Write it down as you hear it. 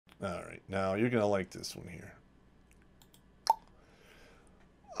Alright, now you're going to like this one here.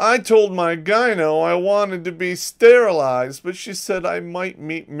 I told my gyno I wanted to be sterilized, but she said I might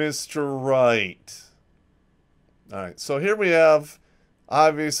meet Mr. Right. Alright, so here we have,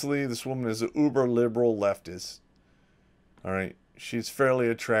 obviously, this woman is an uber liberal leftist. Alright, she's fairly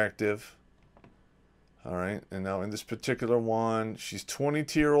attractive. Alright, and now in this particular one, she's a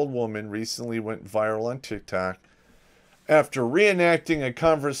 22-year-old woman, recently went viral on TikTok after reenacting a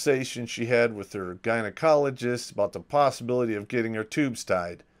conversation she had with her gynecologist about the possibility of getting her tubes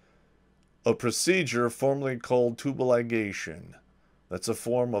tied. A procedure formerly called tubal ligation. That's a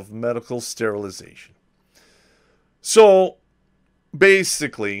form of medical sterilization. So,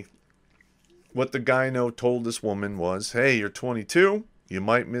 basically, what the gyno told this woman was, hey, you're 22, you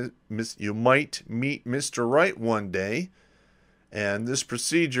might meet Mr. Right one day, and this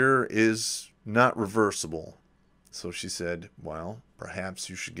procedure is not reversible. So she said, well, perhaps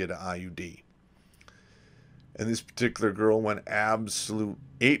you should get an IUD. And this particular girl went absolute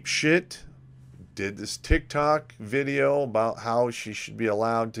apeshit, did this TikTok video about how she should be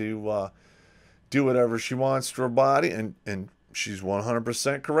allowed to do whatever she wants to her body, and she's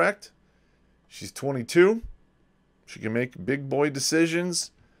 100% correct. She's 22. She can make big boy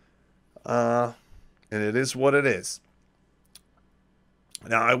decisions, and it is what it is.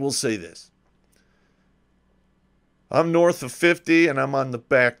 Now, I will say this. I'm north of 50, and I'm on the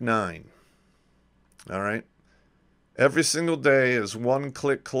back 9. All right? Every single day is one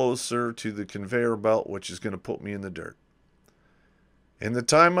click closer to the conveyor belt, which is going to put me in the dirt. In the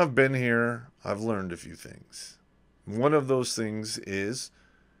time I've been here, I've learned a few things. One of those things is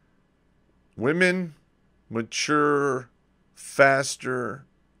women mature faster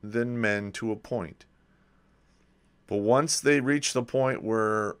than men to a point. But once they reach the point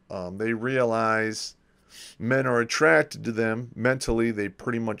where they realize men are attracted to them, mentally they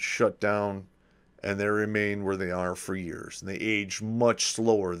pretty much shut down and they remain where they are for years. And they age much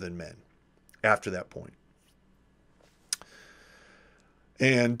slower than men after that point.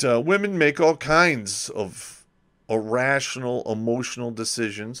 And women make all kinds of irrational, emotional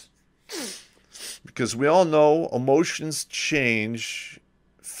decisions. Because we all know emotions change,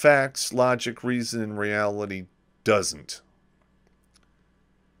 facts, logic, reason, and reality doesn't.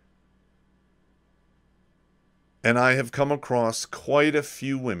 And I have come across quite a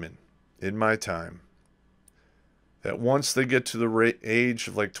few women in my time that once they get to the age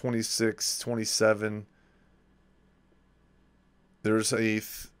of like 26, 27, there's a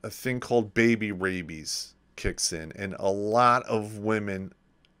thing called baby rabies kicks in. And a lot of women,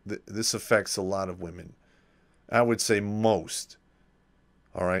 this affects a lot of women. I would say most.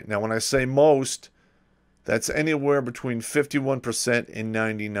 All right. Now, when I say most, that's anywhere between 51% and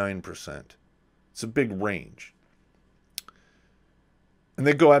 99%. It's a big range. And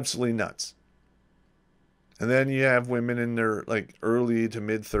they go absolutely nuts. And then you have women in their like early to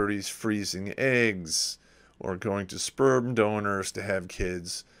mid 30s freezing eggs or going to sperm donors to have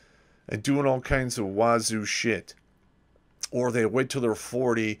kids and doing all kinds of wazoo shit. Or they wait till they're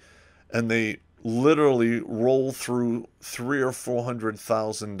 40 and they literally roll through $300,000 or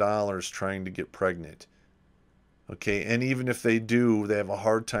 $400,000 trying to get pregnant. Okay, and even if they do, they have a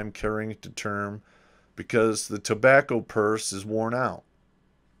hard time carrying it to term because the tobacco purse is worn out.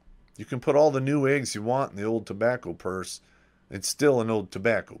 You can put all the new eggs you want in the old tobacco purse. It's still an old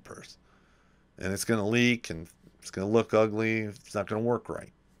tobacco purse. And it's going to leak and it's going to look ugly. It's not going to work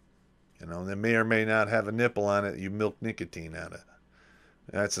right. You know, they may or may not have a nipple on it. You milk nicotine out of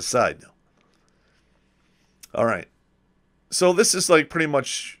it. That's a side note. All right. So this is like pretty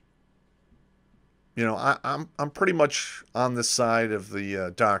much, you know, I'm pretty much on the side of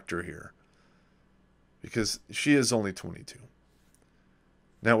the doctor here. Because she is only 22.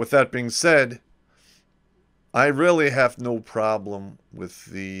 Now, with that being said, I really have no problem with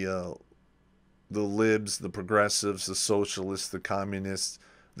the libs, the progressives, the socialists, the communists.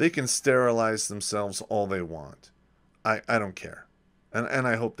 They can sterilize themselves all they want. I don't care. And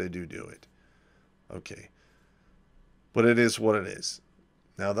I hope they do it. Okay. But it is what it is.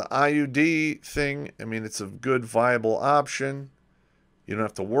 Now, the IUD thing, I mean, it's a good, viable option. You don't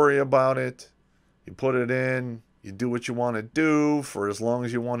have to worry about it. You put it in. You do what you want to do for as long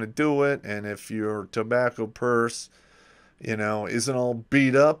as you want to do it. And if your tobacco purse, you know, isn't all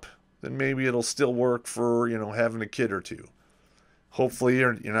beat up, then maybe it'll still work for, you know, having a kid or two. Hopefully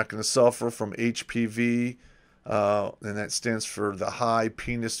you're not going to suffer from HPV, and that stands for the high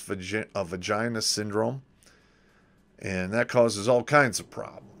penis vagina syndrome. And that causes all kinds of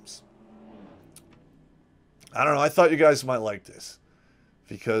problems. I don't know. I thought you guys might like this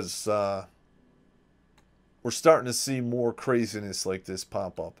because we're starting to see more craziness like this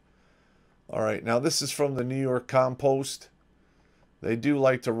pop up. All right, now this is from the New York Compost. They do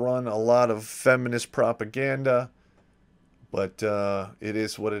like to run a lot of feminist propaganda, but it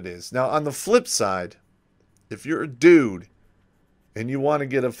is what it is. Now, on the flip side, if you're a dude and you want to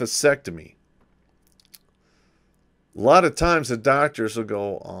get a vasectomy, a lot of times the doctors will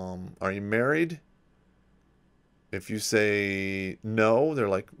go, are you married? If you say no, they're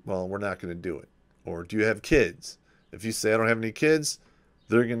like, well, we're not going to do it. Or do you have kids? If you say I don't have any kids,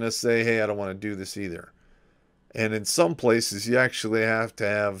 they're going to say, hey, I don't want to do this either. And in some places, you actually have to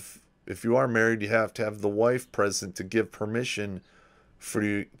have, if you are married, you have to have the wife present to give permission for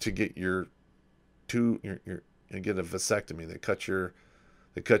you to get get a vasectomy. They cut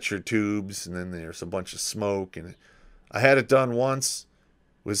your tubes, and then there's a bunch of smoke. And I had it done once.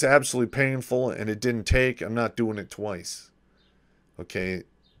 It was absolutely painful, and it didn't take. I'm not doing it twice. Okay,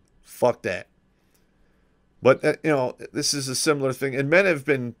 fuck that. But this is a similar thing, and men have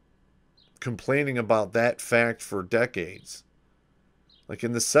been complaining about that fact for decades. Like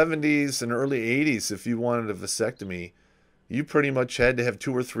in the 70s and early 80s, if you wanted a vasectomy, you pretty much had to have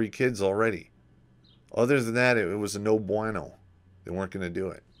 2 or 3 kids already. Other than that, it was a no bueno. They weren't going to do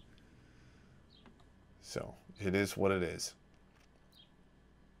it. So, it is what it is.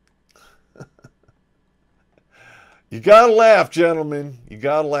 You gotta laugh, gentlemen. You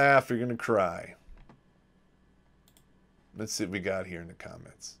gotta laugh. You're going to cry. Let's see what we got here in the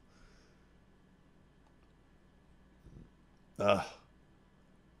comments.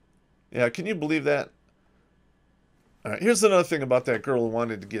 Yeah, can you believe that? All right, here's another thing about that girl who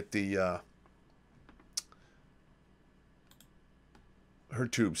wanted to get the her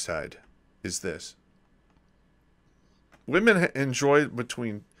tubes tied. Is this. Women enjoy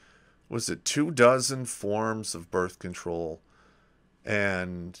between, was it 24 forms of birth control?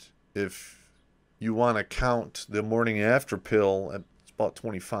 And if you want to count the morning after pill, it's about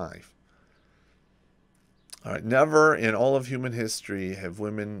 25. All right, never in all of human history have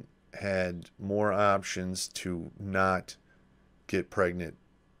women had more options to not get pregnant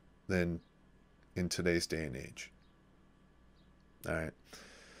than in today's day and age. All right.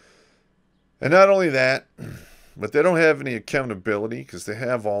 And not only that, but they don't have any accountability because they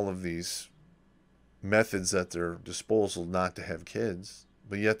have all of these methods at their disposal not to have kids,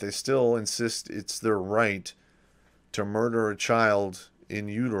 but yet they still insist it's their right to murder a child in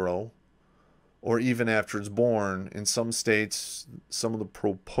utero or even after it's born. In some states, some of the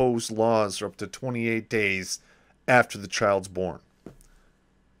proposed laws are up to 28 days after the child's born.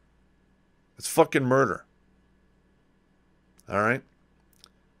 It's fucking murder. All right?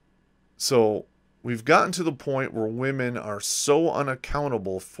 So we've gotten to the point where women are so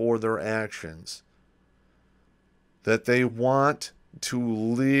unaccountable for their actions that they want to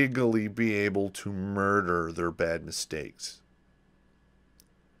legally be able to murder their bad mistakes.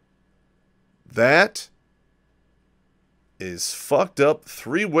 That is fucked up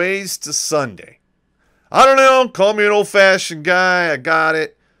 3 ways to Sunday. I don't know. Call me an old-fashioned guy. I got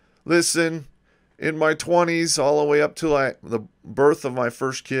it. Listen, in my 20s, all the way up to the birth of my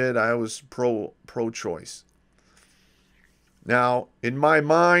first kid, I was pro-choice. Now, in my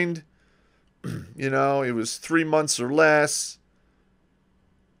mind, it was 3 months or less.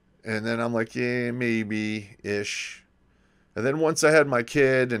 And then I'm like, yeah, maybe-ish. And then once I had my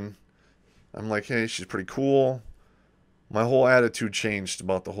kid, and I'm like, hey, she's pretty cool, my whole attitude changed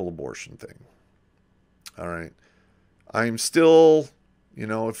about the whole abortion thing. All right. I'm still,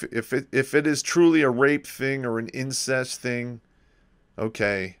 if it is truly a rape thing or an incest thing,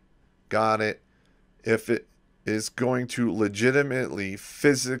 okay, got it. If it is going to legitimately,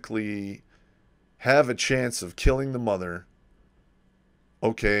 physically have a chance of killing the mother,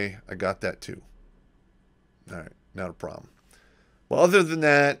 okay, I got that too. All right, not a problem. Well, other than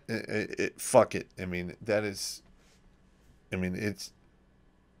that, fuck it. I mean,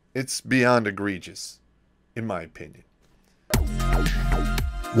 it's beyond egregious, in my opinion.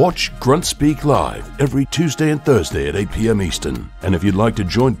 Watch Grunt Speak live every Tuesday and Thursday at 8 p.m. Eastern. And if you'd like to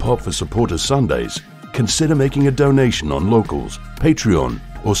join Pop for Supporters Sundays, consider making a donation on Locals, Patreon,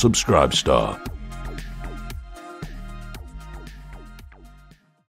 or Subscribe Star.